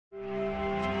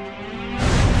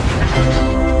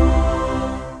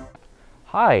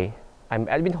Hi, I'm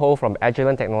Edwin Ho from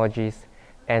Agilent Technologies,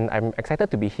 and I'm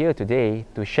excited to be here today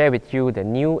to share with you the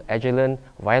new Agilent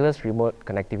wireless remote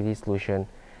connectivity solution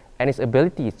and its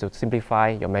ability to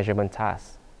simplify your measurement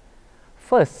tasks.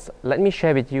 First, let me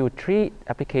share with you 3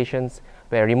 applications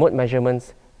where remote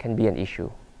measurements can be an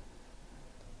issue.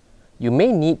 You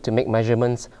may need to make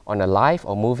measurements on a live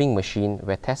or moving machine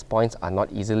where test points are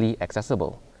not easily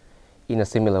accessible. In a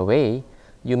similar way,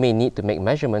 you may need to make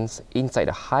measurements inside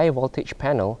a high voltage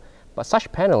panel, but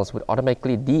such panels would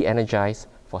automatically de-energize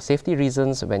for safety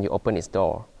reasons when you open its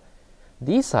door.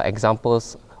 These are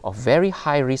examples of very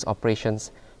high-risk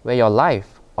operations where your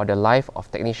life or the life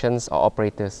of technicians or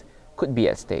operators could be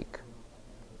at stake.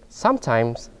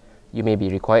 Sometimes, you may be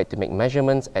required to make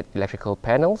measurements at electrical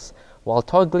panels while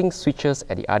toggling switches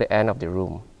at the other end of the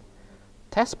room.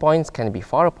 Test points can be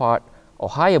far apart or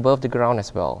high above the ground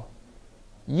as well.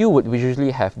 You would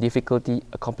usually have difficulty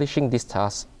accomplishing this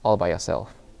task all by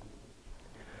yourself.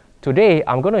 Today,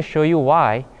 I'm going to show you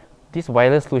why this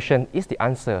wireless solution is the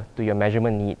answer to your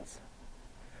measurement needs.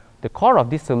 The core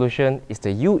of this solution is the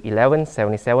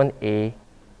U1177A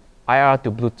IR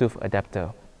to Bluetooth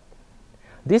adapter.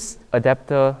 This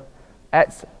adapter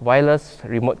adds wireless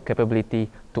remote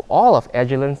capability to all of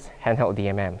Agilent's handheld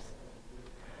DMMs.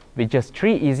 With just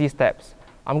 3 easy steps,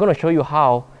 I'm going to show you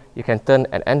how you can turn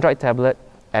an Android tablet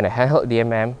and a handheld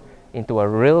DMM into a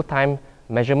real-time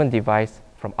measurement device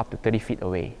from up to 30 feet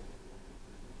away.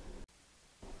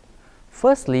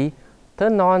 Firstly,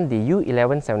 turn on the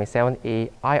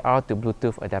U1177A IR to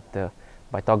Bluetooth adapter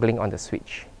by toggling on the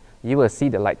switch. You will see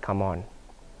the light come on.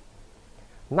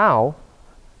 Now,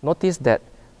 notice that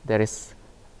there is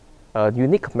a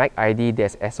unique MAC ID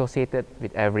that's associated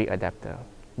with every adapter.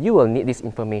 You will need this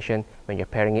information when you're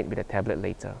pairing it with a tablet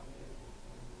later.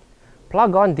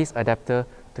 Plug on this adapter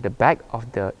to the back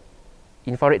of the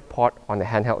infrared port on the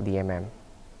handheld DMM.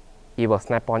 It will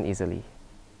snap on easily.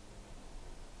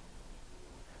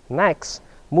 Next,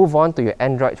 move on to your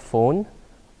Android phone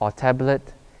or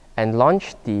tablet and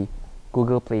launch the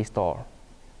Google Play Store.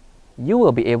 You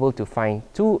will be able to find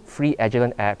 2 free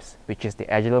Agilent apps, which is the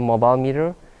Agilent Mobile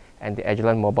Meter and the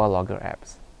Agilent Mobile Logger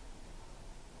apps.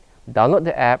 Download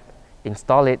the app,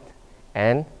 install it,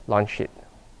 and launch it.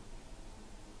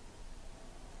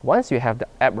 Once you have the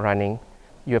app running,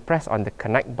 you press on the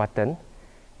connect button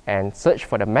and search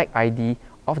for the MAC ID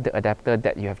of the adapter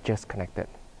that you have just connected.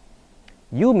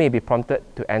 You may be prompted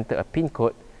to enter a PIN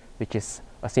code, which is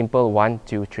a simple 1,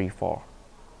 2, 3, 4.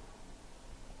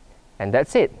 And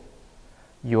that's it.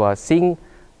 You are seeing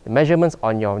the measurements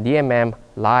on your DMM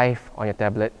live on your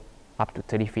tablet up to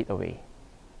 30 feet away.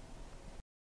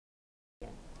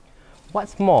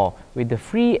 What's more, with the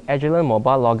free Agilent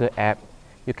Mobile Logger app,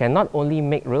 you can not only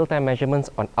make real-time measurements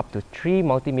on up to 3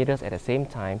 multimeters at the same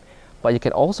time, but you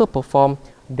can also perform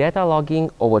data logging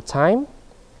over time,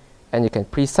 and you can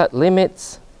preset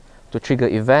limits to trigger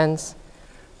events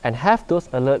and have those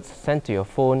alerts sent to your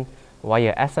phone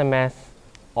via SMS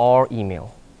or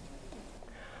email.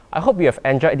 I hope you have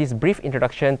enjoyed this brief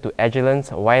introduction to Agilent's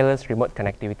wireless remote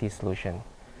connectivity solution.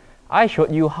 I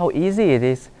showed you how easy it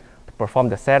is to perform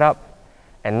the setup,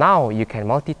 and now you can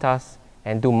multitask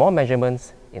and do more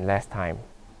measurements in less time.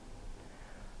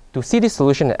 To see this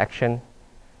solution in action,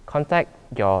 contact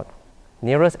your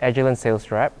nearest Agilent sales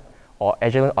rep or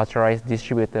Agilent authorized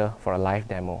distributor for a live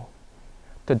demo.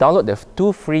 To download the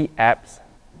 2 free apps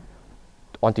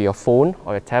onto your phone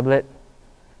or your tablet,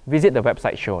 visit the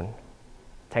website shown.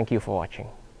 Thank you for watching.